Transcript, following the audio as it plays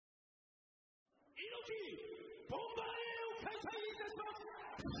Bom-Ba-Ye を開催いたします。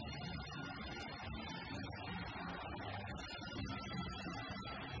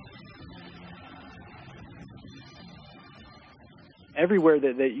Everywhere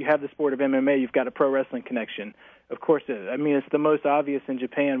that you have the sport of MMA, you've got a pro wrestling connection. Of course, I mean, it's the most obvious in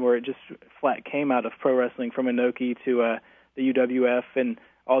Japan, where it just flat came out of pro wrestling from Inoki to the UWF and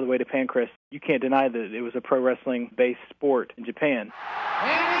all the way to Pancras. You can't deny that it was a pro wrestling-based sport in Japan.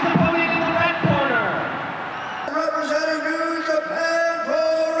 And his opponent in the red corner, representing New Japan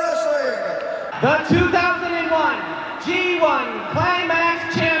Pro Wrestling, the 2001 G1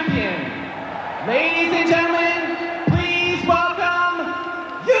 Climax Champion. Ladies and gentlemen, please welcome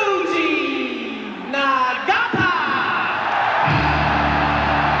Yuji Nagata.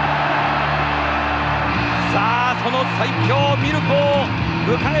 さあ、その最強ミルコを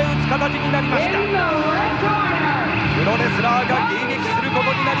迎え撃つ形になりました。プロレスラーが迎撃するこ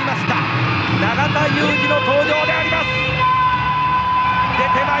とになりました。永田裕二の登場であります。出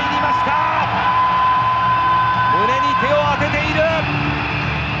てまいりました。胸に手を当てている。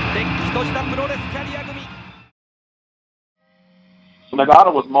れっきとしたプロレスキャリア組。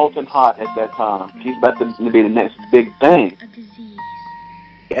Nagata was molten hot at that time. He's about to be the next big thing.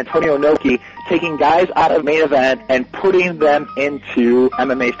 Antonio Inoki taking guys out of main event and putting them into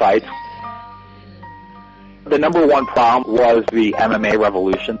MMA fights. The number one problem was the MMA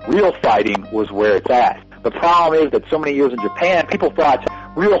revolution. Real fighting was where it's at. The problem is that so many years in Japan, people thought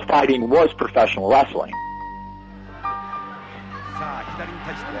real fighting was professional wrestling.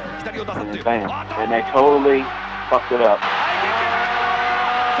 And they totally fucked it up.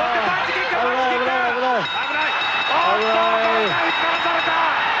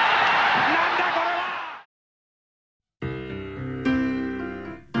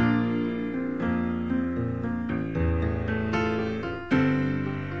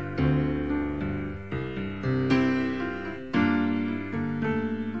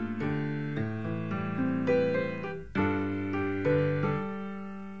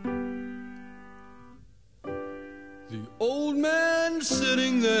 The old man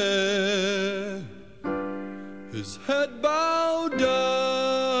sitting there, his head bowed down.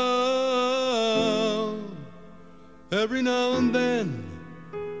 Every now and then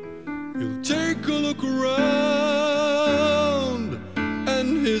he'll take a look around,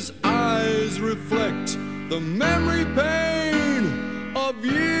 and his eyes reflect the memory pain of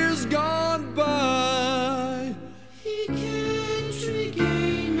years gone by. He can't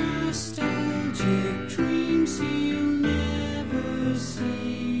regain nostalgic dreams he'll never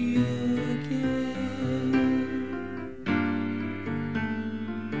see again.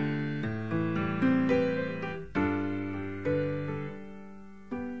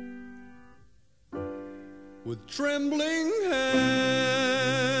 With trembling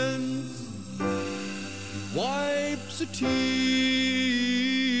hands, he wipes a tear.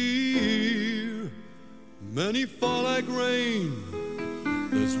 Many fall like rain,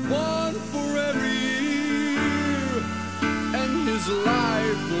 there's one for every year. And his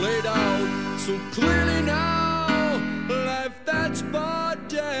life laid out so clearly now, life that's but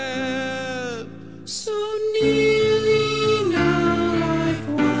death. So nearly now, life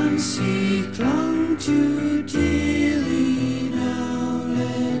once he clung to dearly, now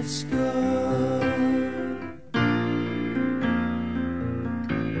let's go.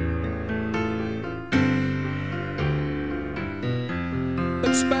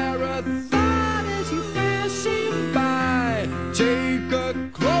 But spare a thought as you pass him by. Take a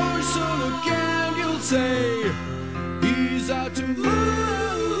closer look and you'll say he's out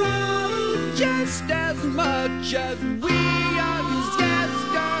tomorrow just as much as we are his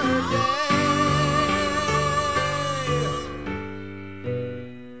yesterday.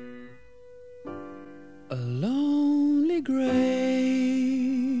 A lonely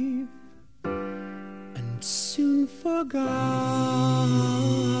grave and soon forgot.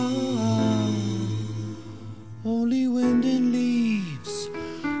 Only wind and leaves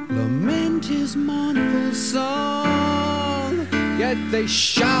lament his mournful song, yet they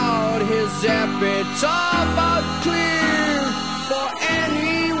shout his epitaph out clear for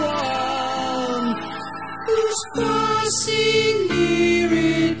anyone who's passing near